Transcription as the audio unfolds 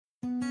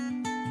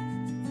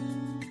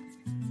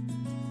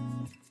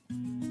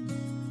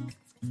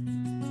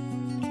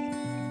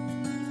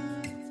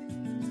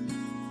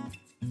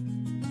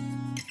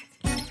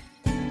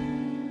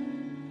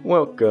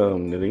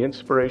Welcome to the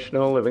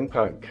Inspirational Living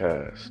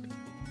Podcast.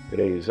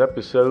 Today's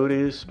episode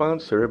is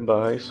sponsored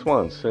by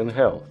Swanson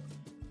Health,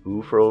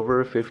 who for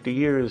over 50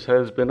 years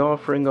has been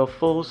offering a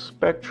full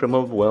spectrum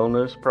of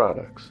wellness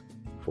products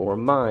for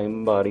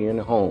mind, body, and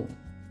home.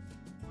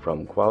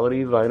 From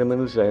quality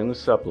vitamins and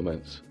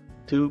supplements,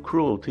 to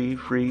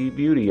cruelty-free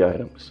beauty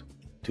items,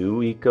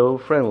 to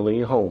eco-friendly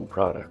home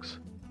products,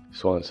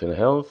 Swanson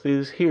Health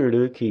is here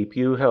to keep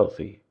you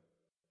healthy.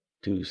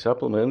 Two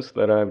supplements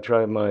that I've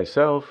tried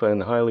myself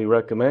and highly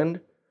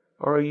recommend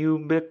are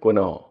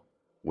Ubiquinol,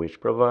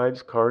 which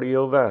provides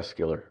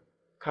cardiovascular,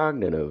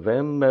 cognitive,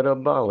 and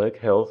metabolic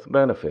health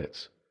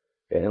benefits,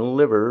 and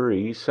Liver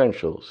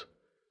Essentials,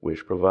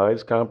 which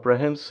provides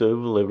comprehensive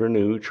liver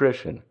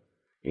nutrition,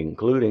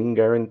 including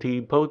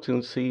guaranteed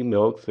potency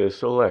milk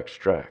thistle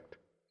extract.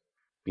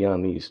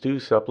 Beyond these two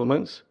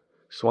supplements,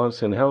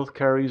 Swanson Health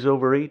carries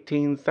over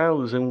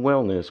 18,000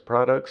 wellness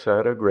products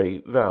at a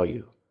great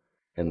value,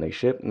 and they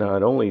ship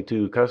not only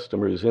to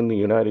customers in the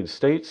United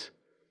States,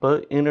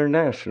 but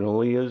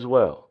internationally as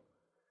well.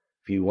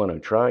 If you want to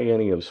try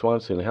any of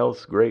Swanson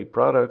Health's great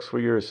products for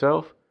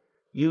yourself,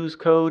 use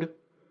code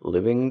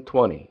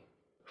LIVING20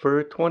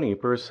 for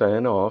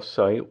 20% off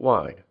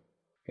site-wide,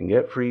 and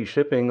get free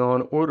shipping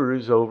on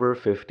orders over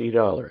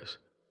 $50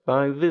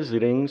 by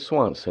visiting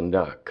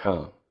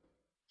swanson.com.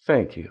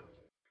 Thank you.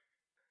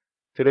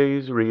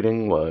 Today's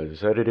reading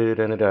was edited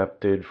and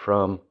adapted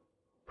from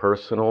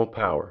Personal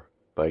Power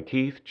by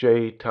Keith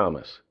J.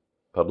 Thomas,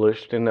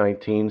 published in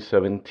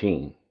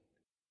 1917.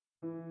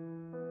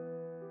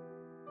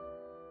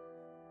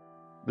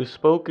 The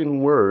spoken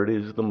word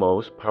is the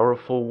most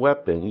powerful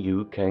weapon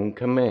you can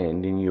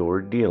command in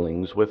your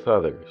dealings with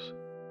others.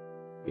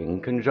 In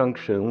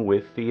conjunction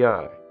with the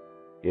eye,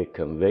 it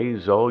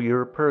conveys all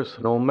your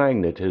personal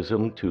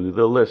magnetism to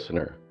the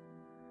listener.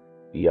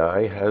 The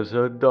eye has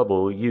a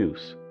double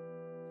use.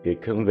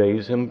 It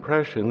conveys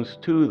impressions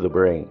to the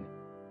brain,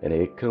 and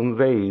it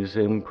conveys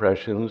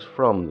impressions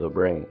from the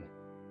brain.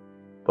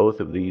 Both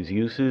of these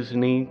uses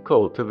need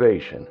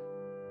cultivation.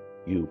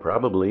 You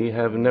probably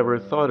have never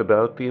thought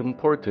about the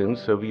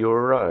importance of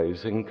your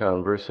eyes in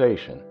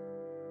conversation,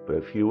 but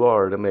if you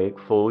are to make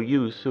full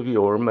use of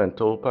your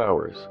mental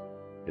powers,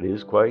 it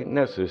is quite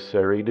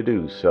necessary to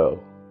do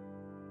so.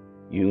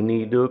 You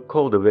need to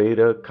cultivate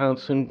a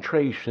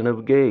concentration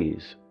of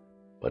gaze,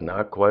 but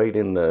not quite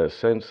in the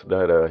sense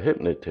that a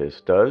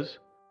hypnotist does.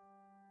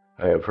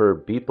 I have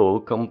heard people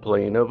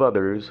complain of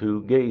others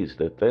who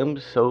gazed at them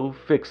so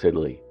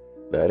fixedly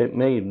that it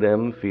made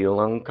them feel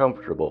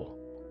uncomfortable.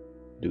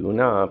 Do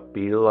not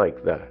be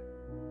like that,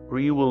 or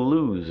you will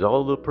lose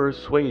all the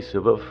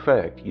persuasive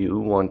effect you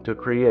want to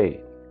create.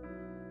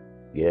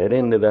 Get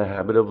into the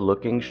habit of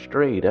looking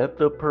straight at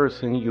the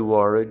person you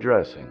are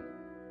addressing,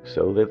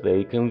 so that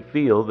they can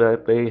feel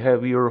that they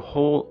have your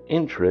whole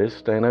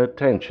interest and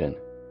attention.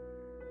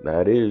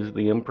 That is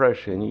the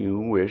impression you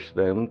wish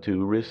them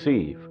to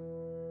receive.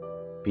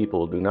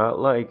 People do not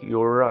like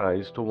your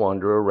eyes to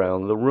wander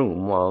around the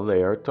room while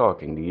they are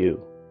talking to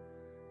you,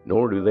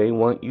 nor do they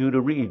want you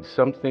to read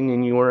something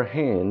in your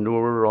hand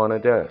or on a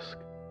desk.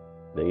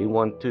 They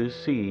want to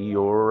see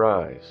your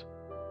eyes,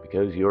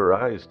 because your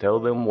eyes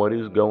tell them what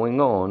is going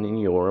on in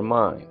your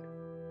mind.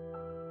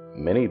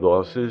 Many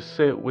bosses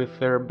sit with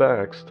their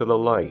backs to the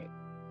light,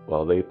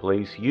 while they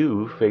place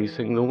you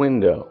facing the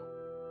window.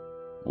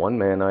 One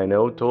man I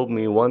know told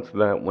me once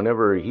that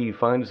whenever he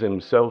finds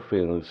himself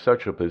in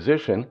such a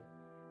position,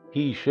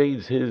 he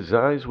shades his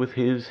eyes with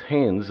his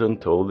hands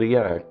until the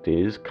act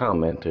is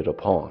commented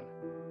upon.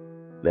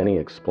 Then he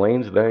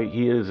explains that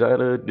he is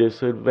at a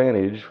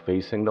disadvantage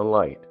facing the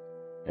light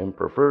and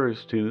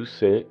prefers to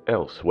sit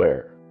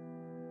elsewhere.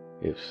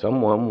 If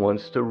someone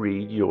wants to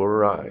read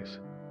your eyes,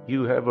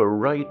 you have a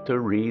right to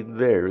read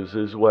theirs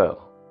as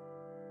well.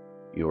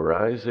 Your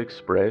eyes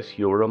express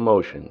your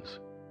emotions.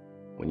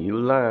 When you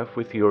laugh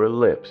with your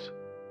lips,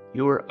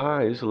 your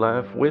eyes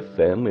laugh with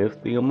them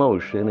if the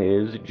emotion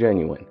is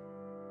genuine,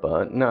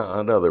 but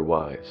not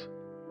otherwise.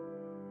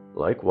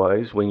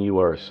 Likewise, when you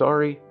are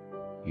sorry,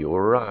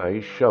 your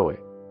eyes show it,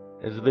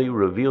 as they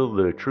reveal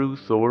the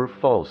truth or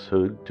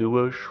falsehood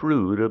to a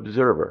shrewd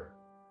observer.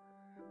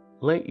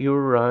 Let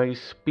your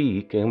eyes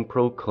speak and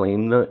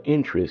proclaim the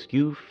interest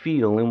you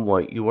feel in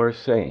what you are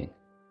saying.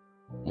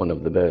 One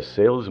of the best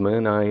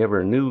salesmen I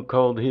ever knew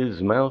called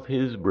his mouth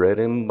his bread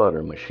and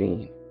butter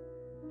machine.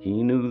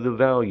 He knew the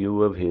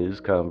value of his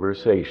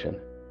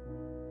conversation.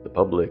 The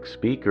public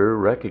speaker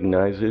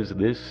recognizes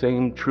this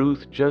same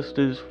truth just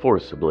as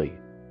forcibly,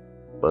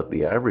 but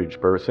the average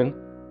person,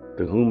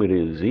 to whom it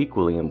is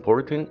equally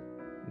important,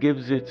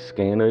 gives it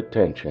scant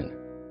attention.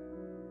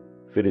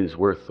 If it is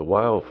worth the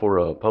while for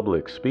a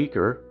public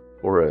speaker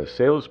or a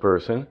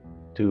salesperson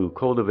to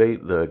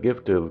cultivate the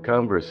gift of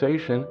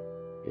conversation,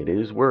 it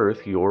is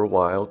worth your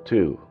while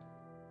too,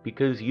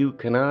 because you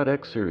cannot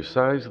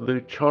exercise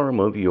the charm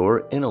of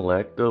your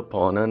intellect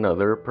upon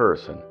another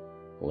person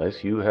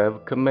unless you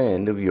have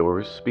command of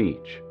your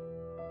speech.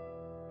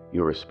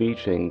 Your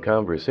speech in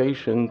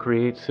conversation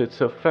creates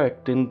its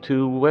effect in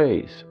two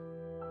ways.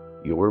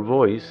 Your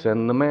voice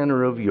and the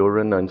manner of your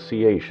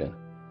enunciation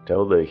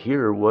tell the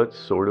hearer what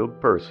sort of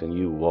person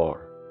you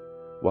are,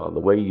 while the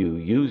way you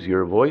use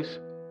your voice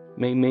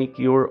may make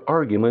your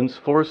arguments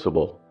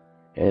forcible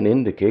and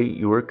indicate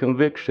your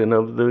conviction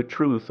of the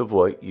truth of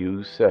what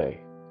you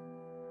say.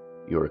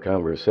 Your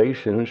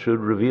conversation should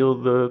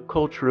reveal the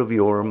culture of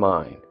your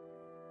mind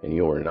and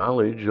your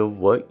knowledge of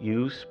what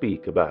you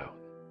speak about.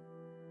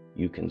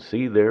 You can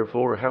see,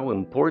 therefore, how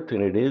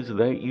important it is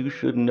that you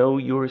should know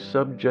your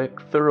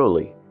subject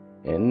thoroughly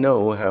and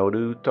know how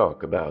to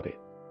talk about it.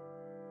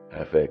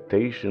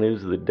 Affectation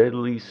is the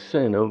deadly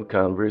sin of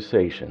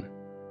conversation.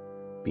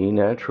 Be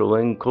natural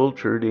and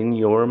cultured in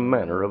your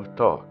manner of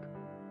talk.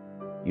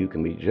 You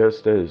can be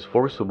just as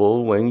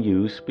forcible when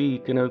you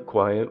speak in a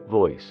quiet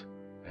voice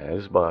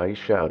as by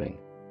shouting,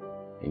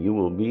 and you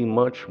will be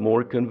much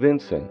more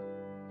convincing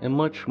and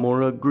much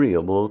more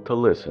agreeable to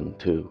listen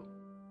to.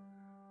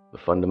 The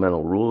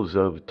fundamental rules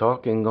of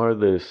talking are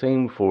the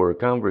same for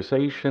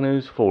conversation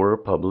as for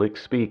public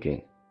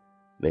speaking.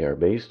 They are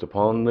based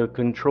upon the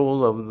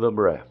control of the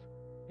breath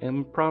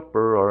and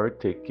proper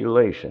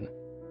articulation.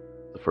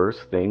 The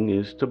first thing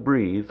is to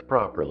breathe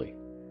properly,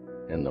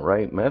 and the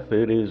right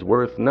method is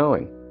worth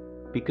knowing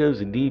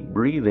because deep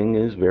breathing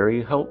is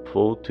very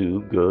helpful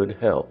to good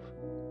health.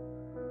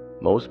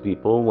 Most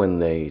people, when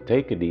they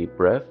take a deep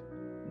breath,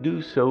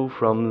 do so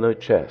from the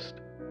chest,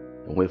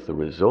 and with the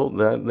result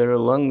that their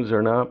lungs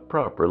are not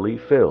properly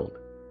filled.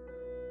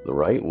 The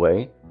right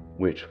way,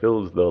 which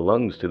fills the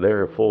lungs to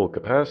their full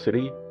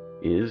capacity,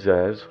 is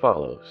as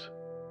follows.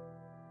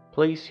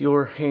 Place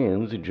your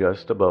hands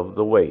just above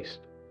the waist,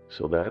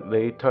 so that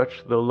they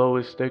touch the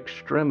lowest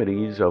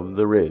extremities of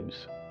the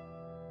ribs.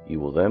 You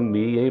will then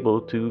be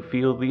able to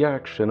feel the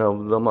action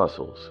of the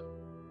muscles.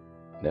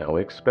 Now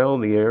expel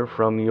the air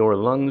from your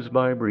lungs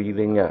by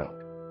breathing out.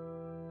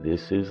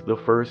 This is the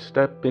first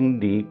step in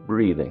deep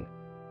breathing,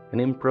 and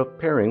in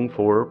preparing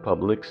for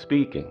public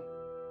speaking.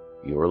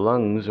 Your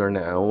lungs are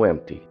now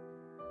empty,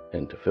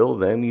 and to fill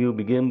them you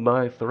begin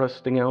by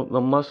thrusting out the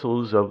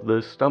muscles of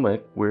the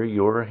stomach where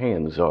your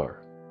hands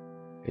are.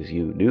 As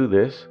you do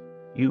this,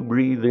 you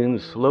breathe in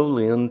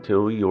slowly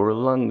until your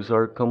lungs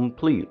are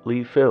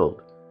completely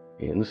filled,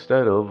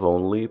 instead of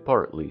only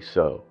partly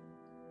so.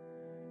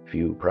 If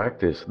you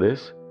practice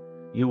this,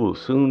 you will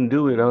soon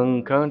do it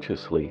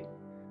unconsciously,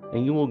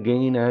 and you will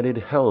gain added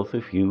health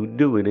if you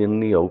do it in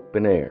the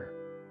open air,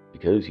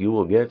 because you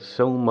will get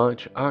so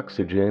much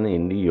oxygen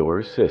into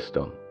your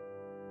system.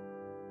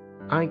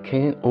 I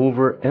can't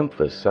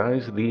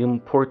overemphasize the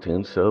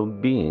importance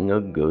of being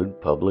a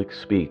good public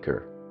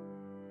speaker.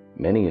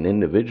 Many an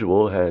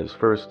individual has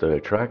first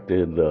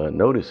attracted the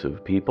notice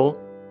of people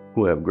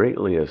who have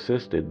greatly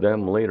assisted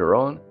them later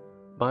on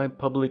by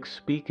public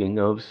speaking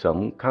of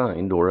some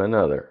kind or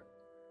another.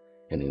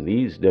 And in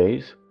these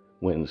days,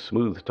 when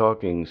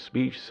smooth-talking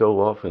speech so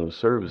often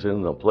serves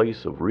in the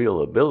place of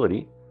real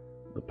ability,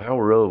 the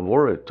power of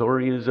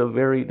oratory is a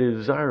very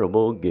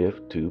desirable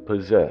gift to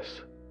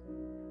possess.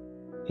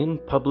 In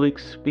public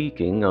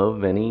speaking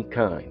of any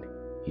kind,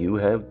 you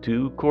have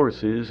two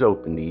courses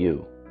open to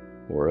you,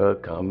 or a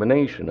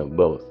combination of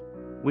both,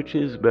 which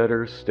is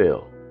better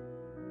still.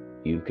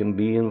 You can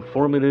be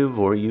informative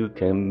or you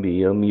can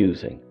be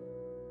amusing.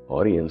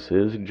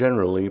 Audiences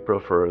generally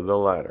prefer the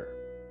latter.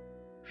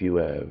 If you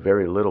have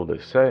very little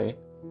to say,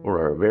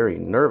 or are very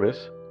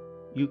nervous,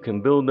 you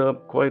can build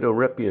up quite a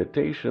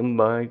reputation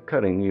by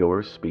cutting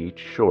your speech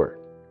short.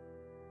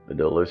 The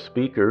dullest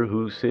speaker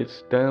who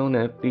sits down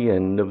at the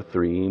end of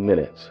 3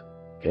 minutes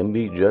can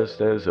be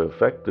just as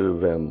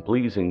effective and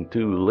pleasing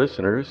to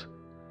listeners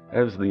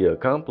as the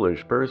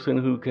accomplished person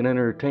who can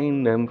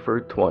entertain them for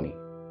 20,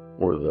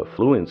 or the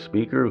fluent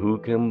speaker who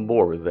can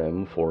bore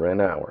them for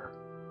an hour.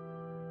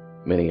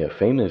 Many a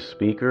famous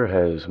speaker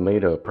has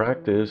made a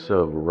practice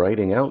of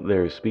writing out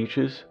their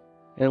speeches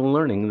and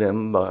learning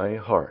them by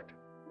heart.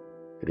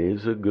 It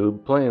is a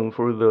good plan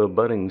for the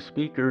budding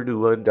speaker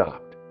to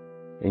adopt,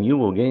 and you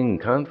will gain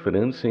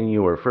confidence in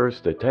your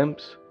first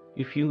attempts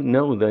if you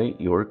know that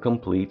your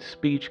complete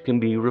speech can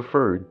be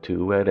referred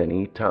to at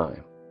any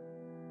time.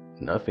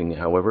 Nothing,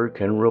 however,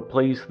 can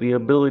replace the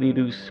ability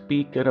to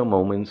speak at a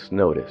moment's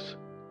notice,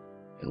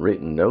 and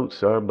written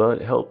notes are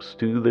but helps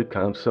to the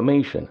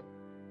consummation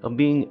of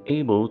being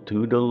able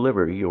to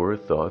deliver your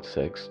thoughts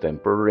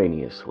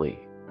extemporaneously.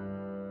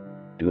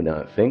 Do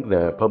not think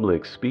that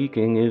public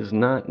speaking is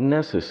not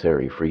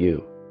necessary for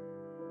you.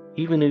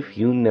 Even if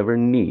you never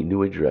need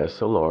to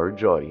address a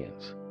large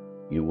audience,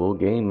 you will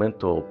gain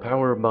mental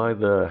power by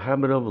the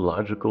habit of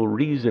logical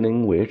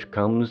reasoning which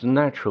comes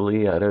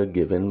naturally at a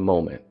given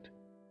moment.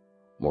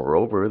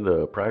 Moreover,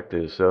 the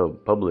practice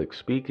of public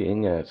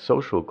speaking at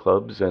social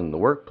clubs and the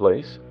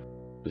workplace,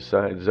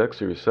 besides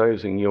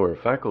exercising your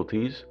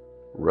faculties,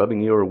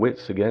 rubbing your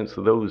wits against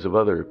those of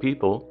other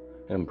people,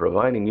 and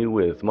providing you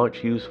with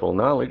much useful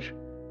knowledge,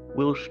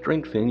 will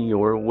strengthen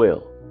your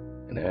will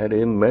and add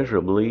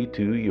immeasurably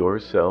to your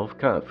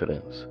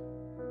self-confidence.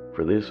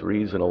 For this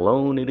reason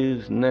alone it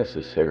is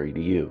necessary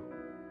to you.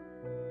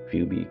 If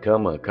you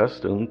become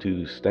accustomed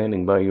to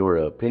standing by your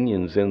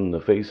opinions in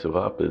the face of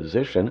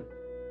opposition,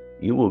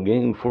 you will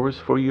gain force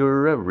for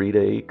your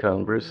everyday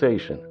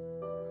conversation,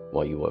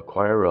 while you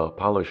acquire a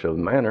polish of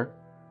manner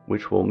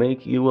which will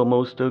make you a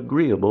most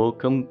agreeable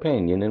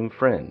companion and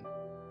friend.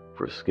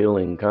 For skill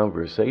in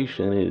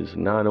conversation is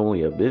not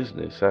only a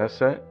business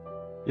asset,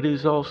 it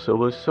is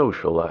also a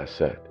social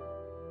asset.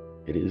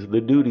 It is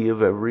the duty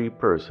of every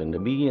person to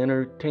be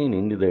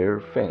entertaining to their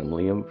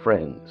family and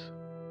friends.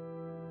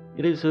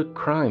 It is a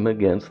crime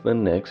against the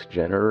next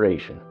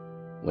generation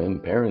when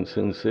parents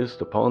insist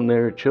upon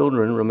their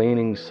children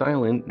remaining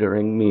silent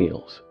during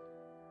meals.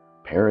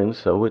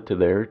 Parents owe it to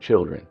their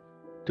children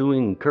to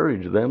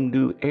encourage them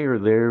to air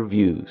their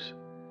views,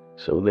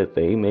 so that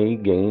they may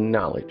gain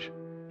knowledge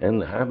and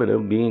the habit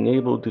of being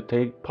able to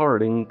take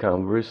part in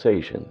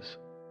conversations.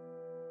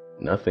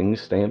 Nothing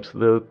stamps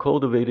the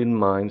cultivated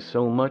mind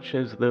so much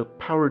as the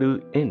power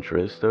to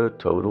interest a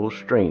total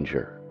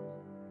stranger.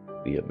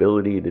 The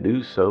ability to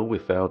do so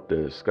without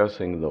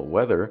discussing the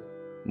weather,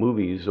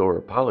 movies, or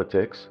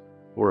politics,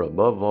 or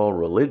above all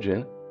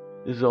religion,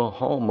 is a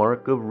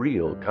hallmark of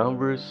real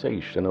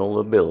conversational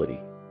ability.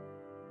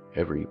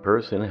 Every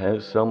person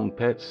has some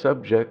pet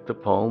subject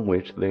upon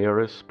which they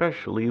are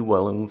especially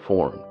well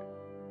informed.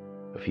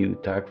 A few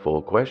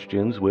tactful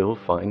questions will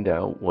find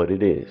out what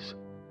it is,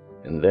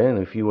 and then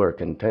if you are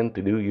content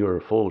to do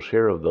your full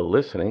share of the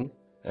listening,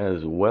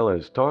 as well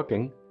as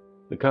talking,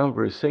 the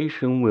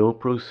conversation will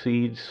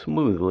proceed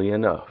smoothly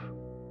enough.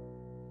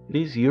 It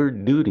is your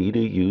duty to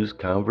use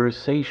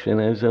conversation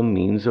as a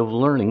means of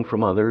learning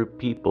from other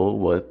people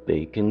what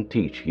they can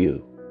teach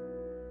you.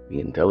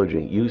 The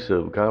intelligent use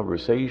of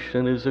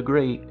conversation is a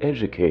great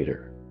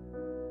educator.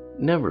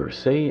 Never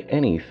say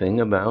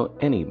anything about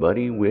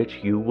anybody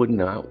which you would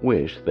not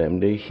wish them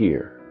to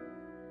hear.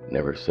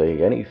 Never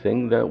say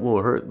anything that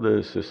will hurt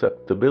the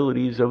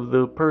susceptibilities of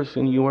the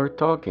person you are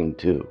talking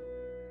to.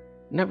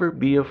 Never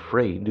be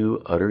afraid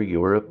to utter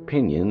your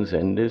opinions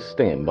and to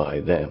stand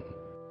by them.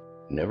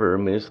 Never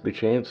miss the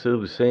chance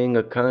of saying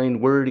a kind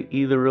word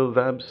either of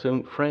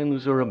absent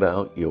friends or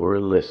about your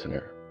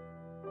listener.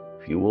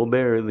 If you will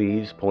bear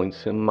these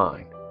points in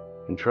mind,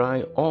 and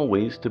try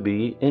always to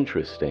be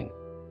interesting,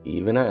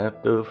 even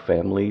at the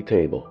family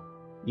table,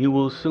 you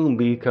will soon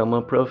become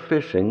a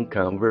proficient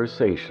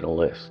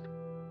conversationalist.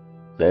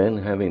 Then,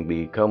 having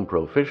become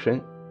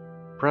proficient,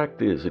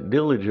 practice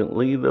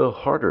diligently the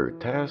harder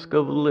task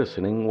of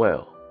listening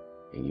well,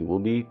 and you will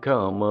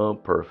become a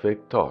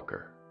perfect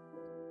talker.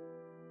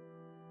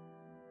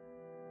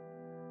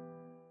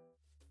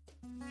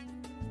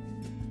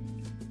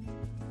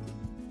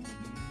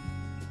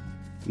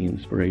 The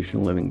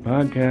Inspirational Living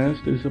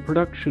Podcast is a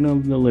production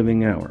of The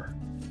Living Hour.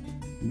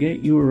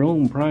 Get your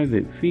own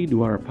private feed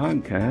to our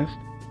podcast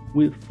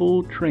with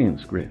full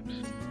transcripts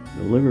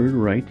delivered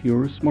right to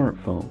your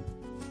smartphone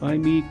by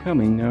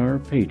becoming our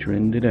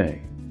patron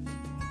today.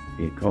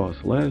 It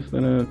costs less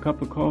than a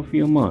cup of coffee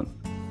a month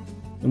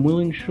and will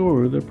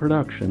ensure the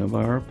production of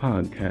our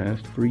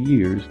podcast for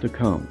years to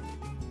come.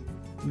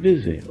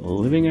 Visit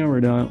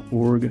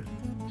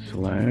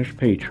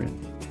livinghour.org/patron.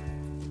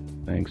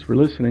 Thanks for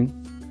listening.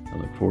 I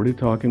look forward to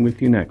talking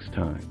with you next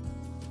time.